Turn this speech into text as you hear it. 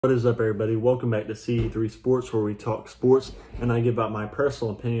What is up, everybody? Welcome back to CE3 Sports, where we talk sports and I give out my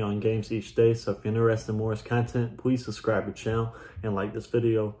personal opinion on games each day. So if you're interested in more content, please subscribe to the channel and like this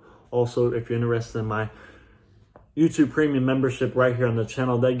video. Also, if you're interested in my YouTube Premium membership right here on the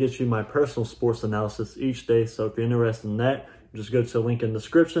channel, that gets you my personal sports analysis each day. So if you're interested in that, just go to the link in the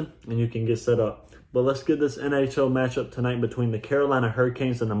description and you can get set up. But let's get this NHL matchup tonight between the Carolina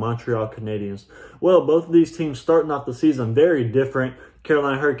Hurricanes and the Montreal Canadiens. Well, both of these teams starting off the season very different.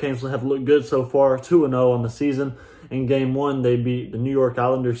 Carolina Hurricanes have looked good so far, 2-0 on the season. In Game 1, they beat the New York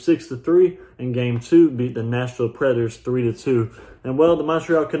Islanders 6-3. In Game 2, beat the Nashville Predators 3-2. And well, the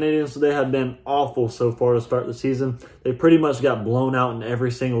Montreal Canadiens, they have been awful so far to start the season. They pretty much got blown out in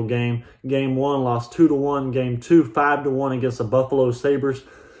every single game. Game 1 lost 2-1. Game 2, 5-1 against the Buffalo Sabres.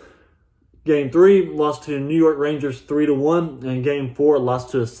 Game 3 lost to the New York Rangers 3-1, and Game 4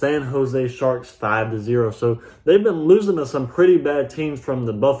 lost to the San Jose Sharks 5-0. So they've been losing to some pretty bad teams, from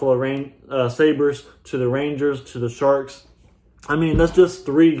the Buffalo Sabres to the Rangers to the Sharks. I mean, that's just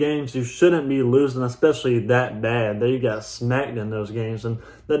 3 games you shouldn't be losing, especially that bad. They got smacked in those games, and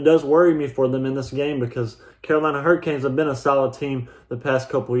that does worry me for them in this game because Carolina Hurricanes have been a solid team the past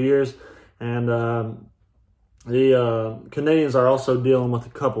couple of years, and the Canadiens are also dealing with a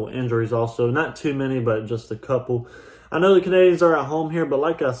couple injuries also. Not too many, but just a couple. I know the Canadiens are at home here, but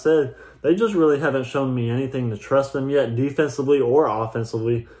like I said, they just really haven't shown me anything to trust them yet, defensively or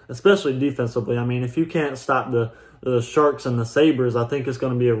offensively, especially defensively. I mean, if you can't stop the Sharks and the Sabres, I think it's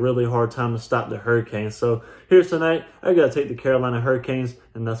going to be a really hard time to stop the Hurricanes. So here's tonight, I got to take the Carolina Hurricanes,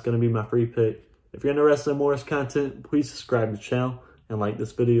 and that's going to be my free pick. If you're interested in more content, please subscribe to the channel and like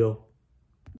this video.